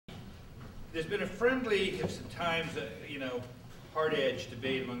there's been a friendly, at times, hard-edged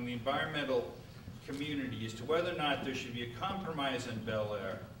debate among the environmental community as to whether or not there should be a compromise on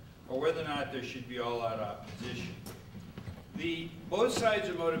Belleayre, or whether or not there should be all-out opposition. Both sides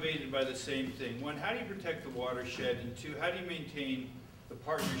are motivated by the same thing. One, how do you protect the watershed? And two, how do you maintain the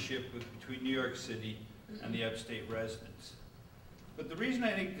partnership between New York City and the upstate residents? But the reason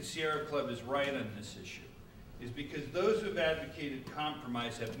I think the Sierra Club is right on this issue is because those who have advocated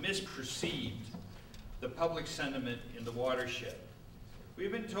compromise have misperceived the public sentiment in the watershed.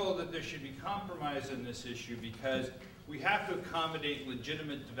 We've been told that there should be compromise on this issue because we have to accommodate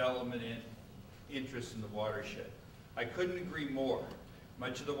legitimate development and interests in the watershed. I couldn't agree more.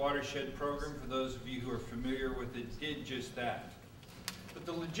 Much of the watershed program, for those of you who are familiar with it, did just that. But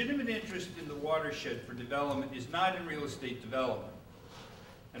the legitimate interest in the watershed for development is not in real estate development.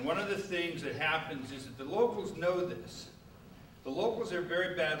 And one of the things that happens is that the locals know this. The locals are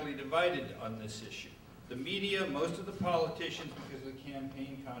very badly divided on this issue. The media, most of the politicians because of the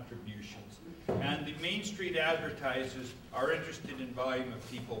campaign contributions, and the Main Street advertisers are interested in volume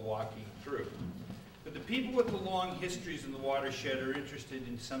of people walking through. But the people with the long histories in the watershed are interested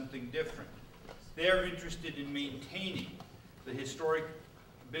in something different. They are interested in maintaining the historic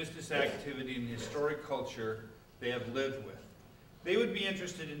business activity and the historic culture they have lived with. They would be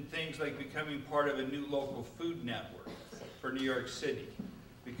interested in things like becoming part of a new local food network for New York City,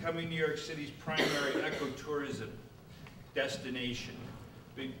 becoming New York City's primary ecotourism destination.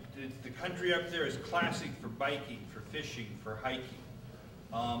 The country up there is classic for biking, for fishing, for hiking.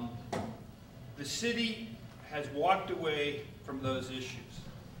 The city has walked away from those issues.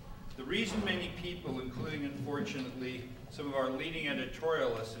 The reason many people, including unfortunately some of our leading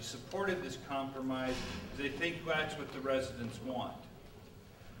editorialists, have supported this compromise is they think that's what the residents want.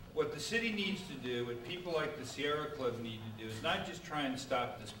 What the city needs to do, what people like the Sierra Club need to do, is not just try and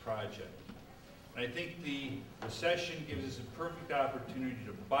stop this project. And I think the recession gives us a perfect opportunity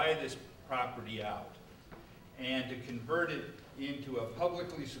to buy this property out and to convert it into a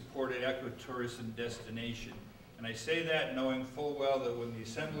publicly supported ecotourism destination. And I say that knowing full well that when the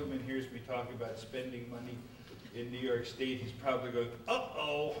Assemblyman hears me talk about spending money in New York State, he's probably going,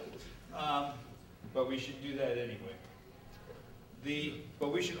 uh-oh. But we should do that anyway.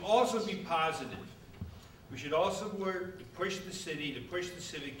 But we should also be positive. We should also work to push the city, to push the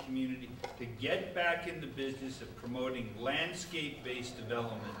civic community, to get back in the business of promoting landscape-based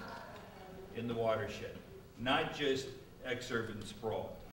development in the watershed, not just exurban sprawl.